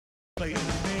One,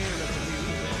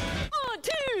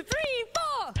 two, three,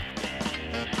 four.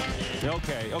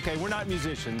 Okay, we're not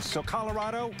musicians, so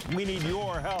Colorado, we need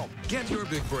your help. Get your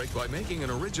big break by making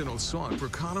an original song for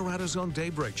Colorado's own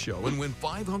Daybreak show and win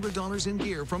 $500 in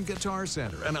gear from Guitar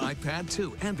Center, an iPad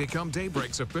 2, and become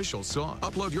Daybreak's official song.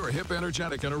 Upload your hip,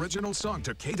 energetic, and original song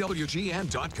to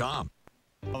KWGN.com.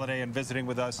 Holiday and visiting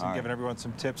with us and giving everyone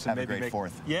some tips and maybe a great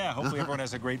Fourth. Yeah, hopefully everyone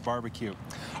has a great barbecue.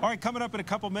 All right, coming up in a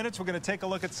couple minutes, we're going to take a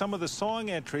look at some of the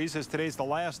song entries, as today's the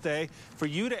last day for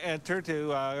you to enter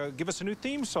to give us a new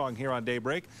theme song here on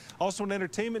Daybreak. Also in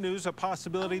entertainment news, a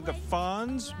possibility the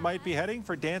Fonz might be heading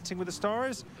for Dancing with the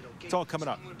Stars. It's all coming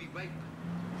up.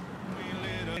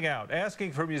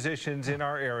 Asking for musicians in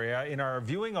our area, in our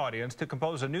viewing audience, to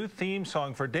compose a new theme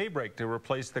song for Daybreak to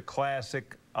replace the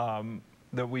classic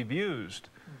that we've used.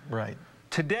 Right.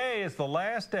 Today is the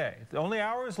last day. The only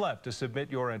hours left to submit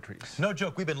your entries. No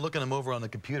joke. We've been looking them over on the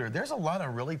computer. There's a lot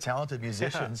of really talented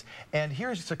musicians, and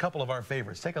here's just a couple of our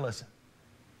favorites. Take a listen.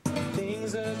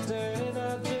 Things are turning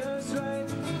out just right.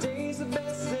 Today's the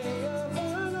best day of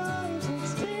our lives.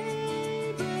 It's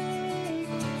daybreak,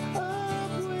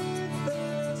 up with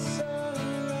the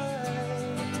sunrise.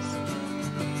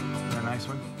 A nice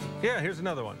one. Yeah, here's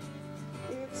another one.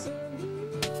 It's a new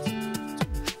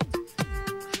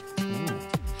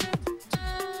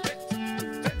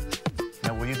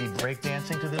Will you be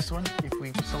breakdancing to this one if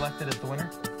we select it as the winner?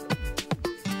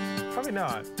 Probably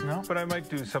not. No? But I might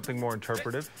do something more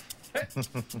interpretive.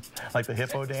 Like the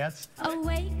hippo dance?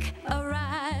 Awake,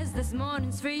 arise, this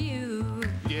morning's for you.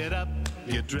 Get up,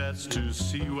 get dressed to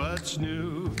see what's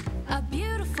new. A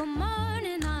beautiful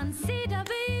morning on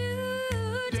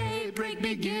CW. Daybreak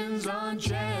begins on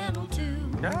Channel 2.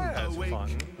 Yeah, that's Awake,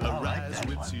 fun. arise that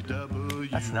with one.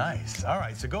 CW. That's nice. All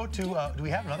right, so go to, do we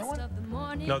have another one?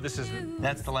 No, this is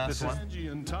That's the last This is- one? Angie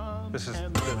and Tom the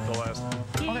and last one.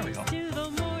 Oh, there we go. to the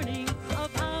morning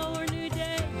of our new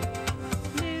day.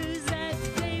 News at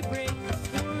daybreak,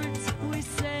 words we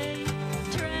say.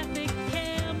 Traffic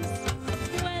cams,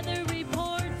 weather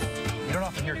reports. You don't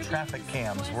often hear traffic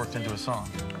cams worked into a song.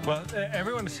 Well,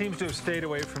 everyone seems to have stayed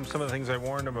away from some of the things I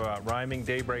warned them about, rhyming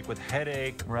Daybreak with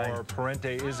headache, Right. or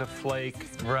Parente is a flake,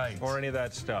 Right. or any of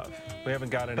that stuff. We haven't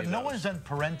got any But of no those. one's done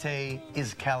Parente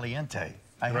is caliente.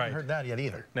 I haven't Right. heard that yet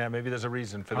either. Yeah, maybe there's a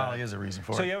reason for that. Probably is a reason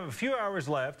for So it. you have a few hours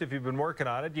left. If you've been working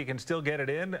on it, you can still get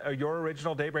it in. Your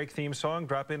original Daybreak theme song,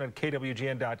 drop in on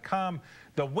KWGN.com.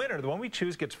 The winner, the one we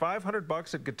choose, gets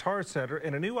 $500 at Guitar Center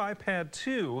and a new iPad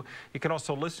 2. You can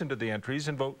also listen to the entries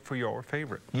and vote for your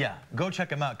favorite. Yeah, go check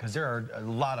them out because there are a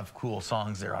lot of cool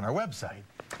songs there on our website.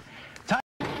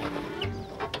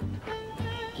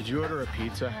 Did you order a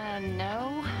pizza?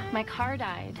 No. My car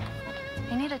died.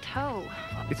 I need a tow.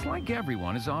 It's like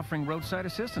everyone is offering roadside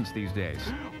assistance these days.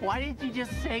 Why didn't you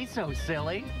just say so,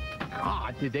 silly?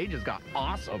 God, today just got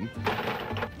awesome.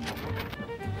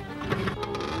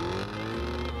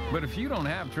 But if you don't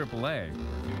have AAA,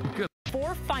 good.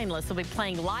 4 finalists will be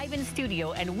playing live in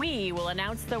studio, and we will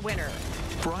announce the winner.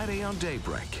 Friday on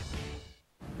Daybreak.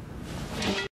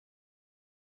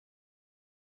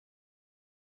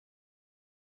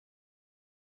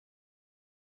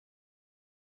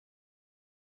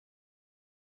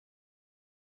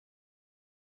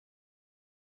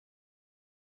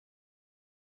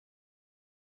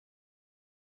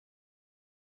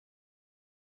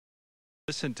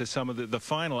 Listen to some of the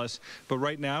finalists, but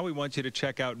right now we want you to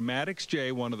check out Maddox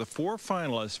J, one of the 4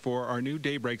 finalists for our new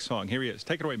Daybreak song. Here he is.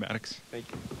 Take it away, Maddox. Thank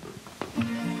you.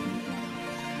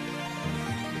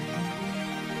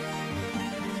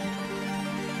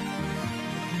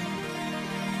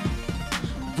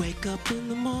 Wake up in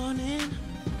the morning.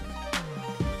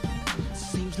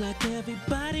 Seems like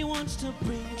everybody wants to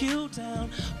bring you down.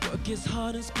 Work is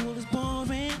hard and school is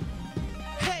boring.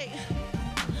 Hey,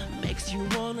 makes you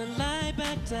wanna lie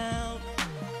back down.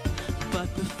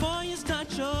 But before you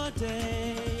start your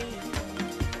day,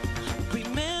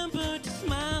 remember to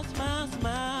smile, smile,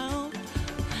 smile.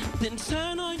 Then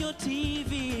turn on your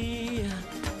TV.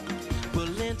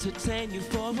 We'll entertain you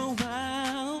for a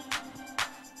while.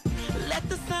 Let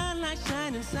the sunlight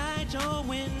shine inside your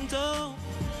window.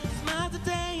 Smile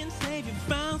today and save your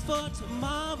frowns for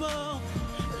tomorrow.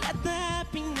 Let the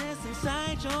happiness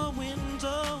inside your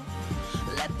window.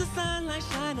 Let the sunlight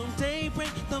shine on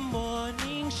Daybreak, the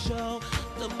morning show.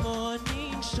 The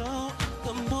morning show,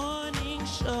 the morning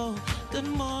show. Good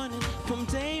morning from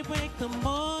Daybreak, the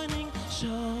morning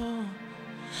show.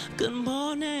 Good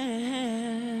morning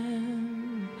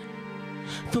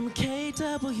from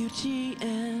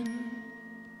KWGN.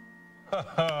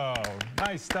 Oh,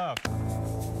 nice stuff.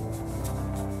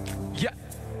 Yeah.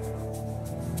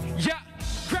 Yeah.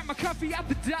 Grab my coffee out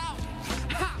the door.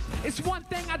 Ha, it's one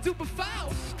thing I do before.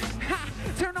 Ha,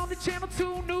 turn on the channel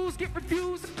 2 news, get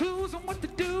reviews and clues on what to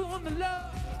do on the low.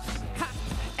 Ha,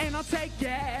 and I'll take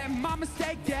it, my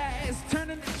mistake is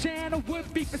turning the channel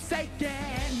would be forsaken.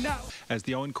 No. As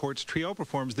the Owen Courts Trio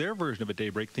performs their version of a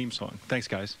Daybreak theme song. Thanks,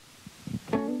 guys.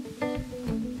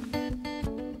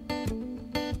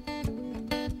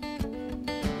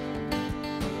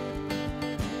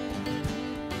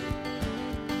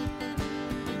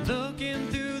 Looking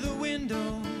through the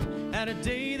window at a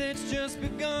day that's just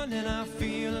begun, and I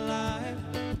feel alive.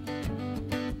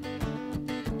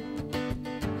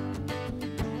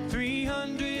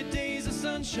 300 days of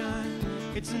sunshine,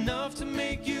 it's enough to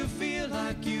make you feel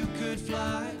like you could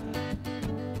fly.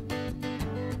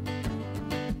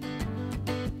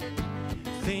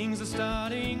 Things are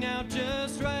starting out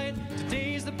just right.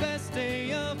 Today's the best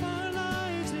day of our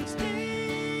lives. It's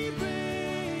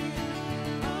daybreak,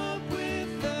 up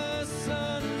with the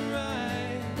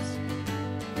sunrise.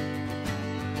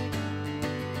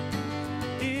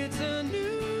 It's a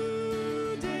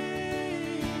new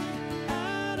day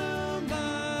at a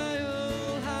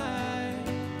mile high.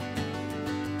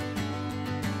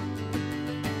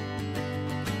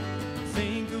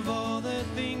 Think of all the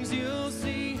things you'll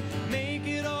see. Make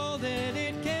it all that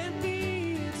it can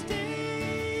be. It's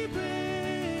daybreak.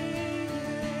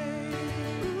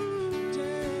 Ooh,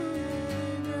 daybreak.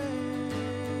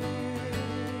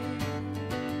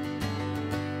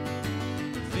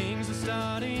 Things are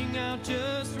starting out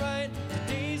just right.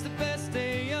 Today's the best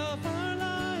day of our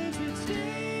lives. It's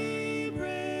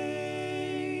daybreak.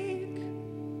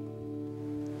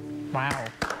 Wow.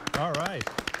 All right.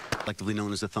 Collectively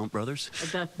known as the Thump Brothers.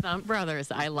 The Thump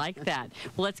Brothers. I like that.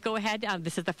 Well, let's go ahead.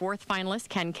 This is the 4th finalist,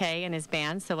 Ken K and his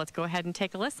band. So let's go ahead and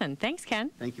take a listen. Thanks, Ken.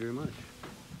 Thank you very much.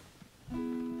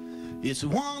 It's a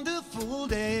wonderful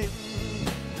day,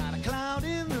 not a cloud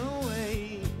in the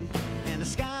way, and the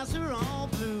skies are all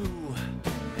blue,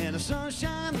 and the sun's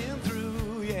shining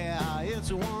through. Yeah,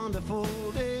 it's a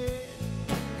wonderful day,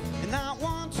 and not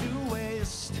one to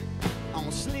waste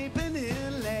on sleeping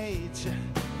in late.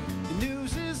 The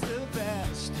news is the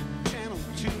best, channel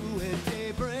 2 at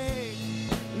daybreak,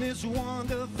 and it's a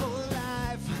wonderful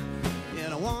life,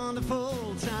 and a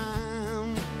wonderful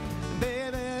time.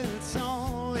 Baby, it's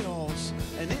all yours,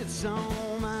 and it's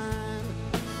all mine.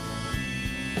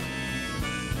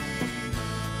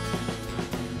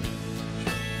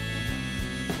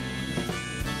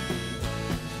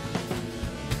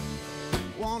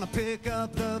 Wanna pick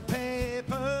up the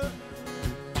paper,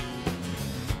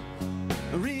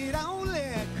 read only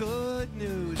good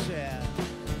news, yeah.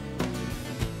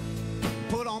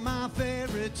 Put on my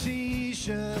favorite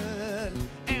t-shirt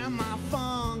and my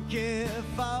funky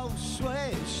faux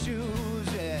suede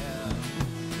shoes, yeah.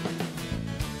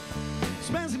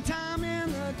 Spend some time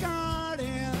in the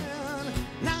garden,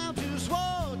 now just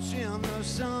watching the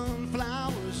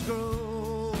sunflowers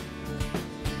grow.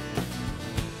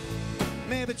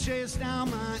 Maybe chase down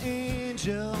my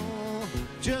angel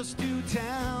just to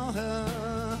tell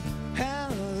her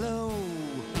hello.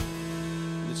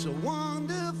 It's a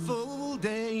wonderful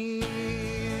day.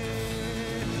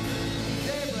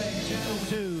 Daybreak Channel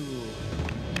 2.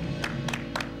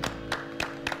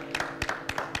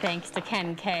 Thanks to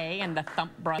Ken K and the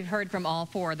Thump Brothers. We've heard from all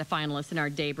 4 of the finalists in our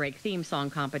Daybreak theme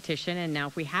song competition, and now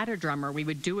if we had a drummer, we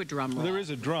would do a drum roll. There is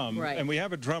a drum, right, and we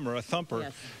have a drummer, a thumper.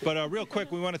 Yes. But real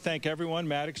quick, we want to thank everyone.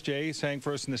 Maddox J sang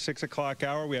for us in the 6 o'clock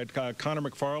hour. We had Connor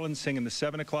McFarland singing the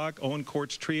 7 o'clock. Owen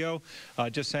Courts Trio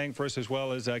just sang for us, as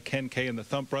well as Ken K and the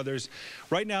Thump Brothers.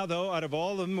 Right now, though, out of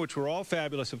all of them, which were all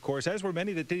fabulous, of course, as were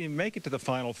many that didn't even make it to the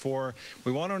Final 4,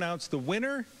 we want to announce the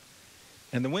winner,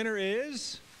 and the winner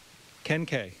is Ken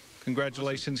K.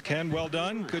 Congratulations, Ken. Well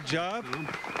done. Good job.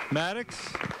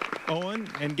 Maddox, Owen,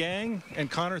 and gang, and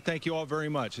Connor, thank you all very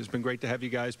much. It's been great to have you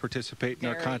guys participate in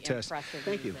our contest.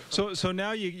 Thank you. So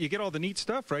now you get all the neat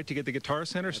stuff, right? You get the Guitar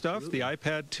Center stuff, the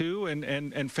iPad 2,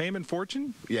 and fame and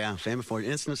fortune? Yeah, fame and fortune.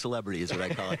 Instant celebrity is what I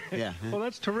call it. Yeah. Well,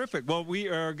 that's terrific. Well, we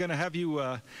are going to have you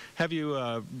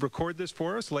record this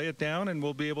for us, lay it down, and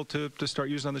we'll be able to start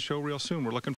using it on the show real soon. We're looking